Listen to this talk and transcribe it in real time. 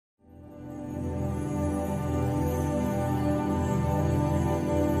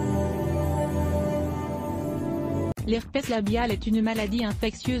L'herpès labial est une maladie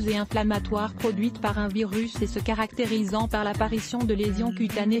infectieuse et inflammatoire produite par un virus et se caractérisant par l'apparition de lésions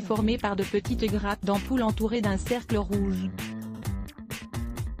cutanées formées par de petites grappes d'ampoules entourées d'un cercle rouge.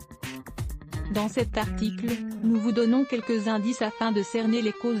 Dans cet article, nous vous donnons quelques indices afin de cerner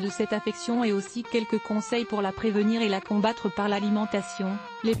les causes de cette affection et aussi quelques conseils pour la prévenir et la combattre par l'alimentation,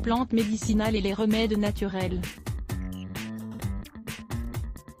 les plantes médicinales et les remèdes naturels.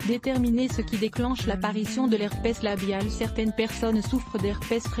 Déterminer ce qui déclenche l'apparition de l'herpès labial. Certaines personnes souffrent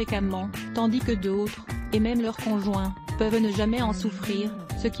d'herpès fréquemment, tandis que d'autres, et même leurs conjoints, peuvent ne jamais en souffrir,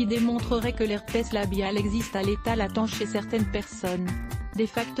 ce qui démontrerait que l'herpès labial existe à l'état latent chez certaines personnes. Des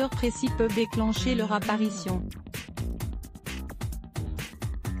facteurs précis peuvent déclencher leur apparition.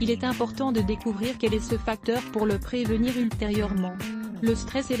 Il est important de découvrir quel est ce facteur pour le prévenir ultérieurement. Le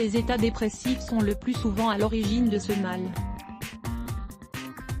stress et les états dépressifs sont le plus souvent à l'origine de ce mal.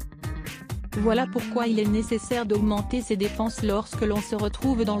 Voilà pourquoi il est nécessaire d'augmenter ses défenses lorsque l'on se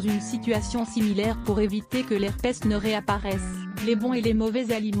retrouve dans une situation similaire pour éviter que l'herpès ne réapparaisse. Les bons et les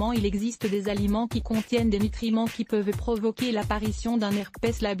mauvais aliments. Il existe des aliments qui contiennent des nutriments qui peuvent provoquer l'apparition d'un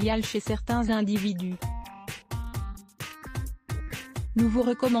herpès labial chez certains individus. Nous vous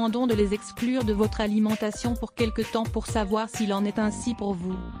recommandons de les exclure de votre alimentation pour quelque temps pour savoir s'il en est ainsi pour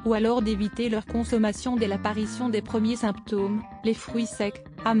vous, ou alors d'éviter leur consommation dès l'apparition des premiers symptômes. Les fruits secs,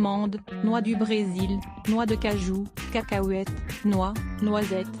 amandes, noix du Brésil, noix de cajou, cacahuètes, noix,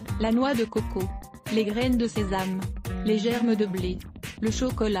 noisettes, la noix de coco, les graines de sésame, les germes de blé, le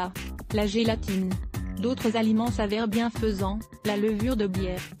chocolat, la gélatine. D'autres aliments s'avèrent bienfaisants, la levure de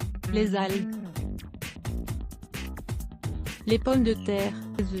bière, les algues, les pommes de terre,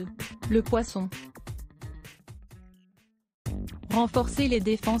 les œufs, le poisson. Renforcer les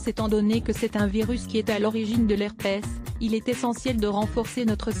défenses. Étant donné que c'est un virus qui est à l'origine de l'herpès, il est essentiel de renforcer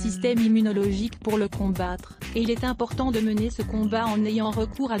notre système immunologique pour le combattre, et il est important de mener ce combat en ayant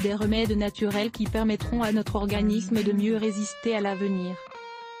recours à des remèdes naturels qui permettront à notre organisme de mieux résister à l'avenir.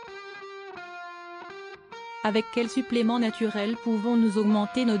 Avec quels suppléments naturels pouvons-nous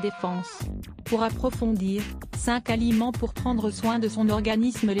augmenter nos défenses? Pour approfondir, 5 aliments pour prendre soin de son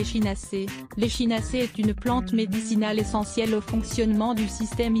organisme. L'échinacée. L'échinacée est une plante médicinale essentielle au fonctionnement du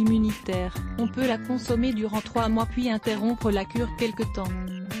système immunitaire. On peut la consommer durant 3 mois puis interrompre la cure quelque temps.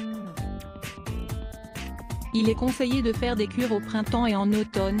 Il est conseillé de faire des cures au printemps et en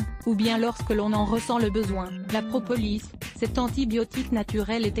automne, ou bien lorsque l'on en ressent le besoin. La propolis, cet antibiotique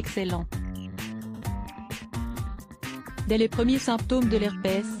naturel est excellent. Dès les premiers symptômes de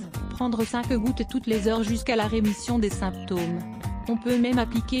l'herpès, prendre 5 gouttes toutes les heures jusqu'à la rémission des symptômes. On peut même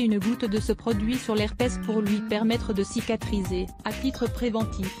appliquer une goutte de ce produit sur l'herpès pour lui permettre de cicatriser. À titre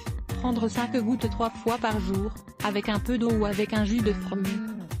préventif, prendre 5 gouttes 3 fois par jour, avec un peu d'eau ou avec un jus de fruits.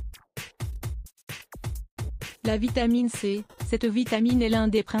 La vitamine C, cette vitamine est l'un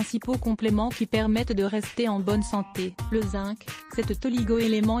des principaux compléments qui permettent de rester en bonne santé. Le zinc, cet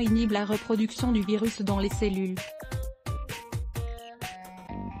oligo-élément inhibe la reproduction du virus dans les cellules.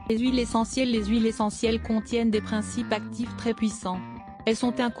 Les huiles essentielles contiennent des principes actifs très puissants. Elles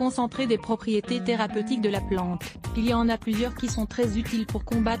sont un concentré des propriétés thérapeutiques de la plante. Il y en a plusieurs qui sont très utiles pour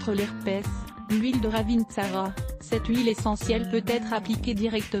combattre l'herpès. L'huile de Ravintsara, cette huile essentielle peut être appliquée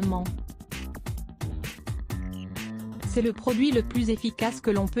directement. C'est le produit le plus efficace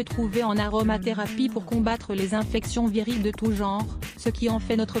que l'on peut trouver en aromathérapie pour combattre les infections virales de tout genre, ce qui en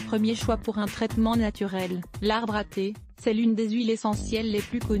fait notre premier choix pour un traitement naturel. L'arbre à thé, c'est l'une des huiles essentielles les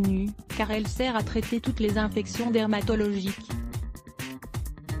plus connues, car elle sert à traiter toutes les infections dermatologiques.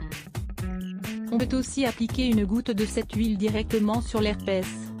 On peut aussi appliquer une goutte de cette huile directement sur l'herpès.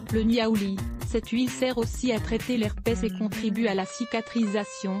 Le niaouli, cette huile sert aussi à traiter l'herpès et contribue à la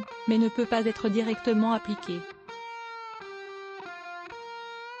cicatrisation, mais ne peut pas être directement appliquée.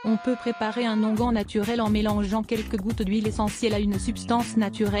 On peut préparer un onguent naturel en mélangeant quelques gouttes d'huile essentielle à une substance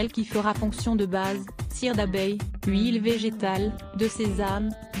naturelle qui fera fonction de base, cire d'abeille, huile végétale, de sésame,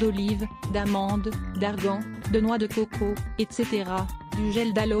 d'olive, d'amande, d'argan, de noix de coco, etc., du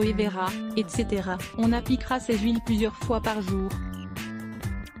gel d'aloe vera, etc. On appliquera ces huiles plusieurs fois par jour.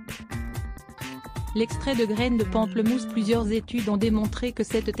 L'extrait de graines de pamplemousse. Plusieurs études ont démontré que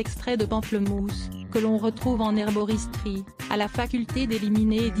cet extrait de pamplemousse, que l'on retrouve en herboristerie, a la faculté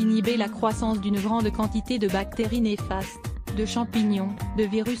d'éliminer et d'inhiber la croissance d'une grande quantité de bactéries néfastes, de champignons, de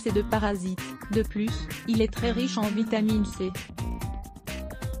virus et de parasites. De plus, il est très riche en vitamine C.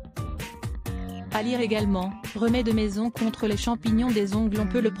 À lire également, remède maison contre les champignons des ongles. On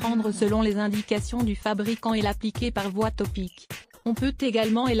peut le prendre selon les indications du fabricant et l'appliquer par voie topique. On peut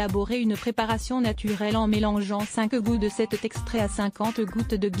également élaborer une préparation naturelle en mélangeant 5 gouttes de cet extrait à 50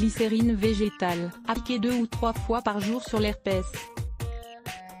 gouttes de glycérine végétale, appliquée 2 ou 3 fois par jour sur l'herpès.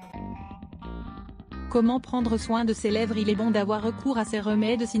 Comment prendre soin de ses lèvres? Il est bon d'avoir recours à ces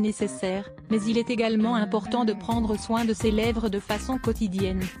remèdes si nécessaire, mais il est également important de prendre soin de ses lèvres de façon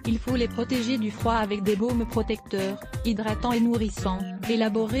quotidienne. Il faut les protéger du froid avec des baumes protecteurs, hydratants et nourrissants,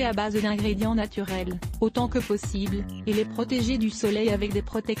 élaborés à base d'ingrédients naturels, autant que possible, et les protéger du soleil avec des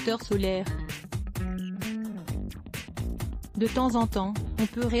protecteurs solaires. De temps en temps, on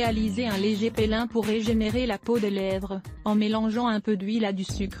peut réaliser un léger peeling pour régénérer la peau des lèvres, en mélangeant un peu d'huile à du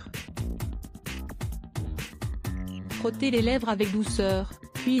sucre. Frottez les lèvres avec douceur,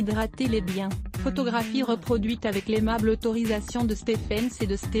 puis hydratez-les bien. Photographie reproduite avec l'aimable autorisation de Stephens et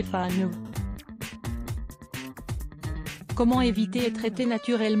de Stefano. Comment éviter et traiter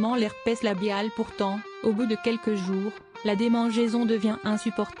naturellement l'herpès labial? Pourtant, au bout de quelques jours, la démangeaison devient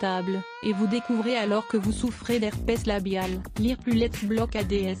insupportable, et vous découvrez alors que vous souffrez d'herpès labial. Lire plus Let's Block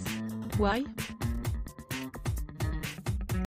ADS. Why?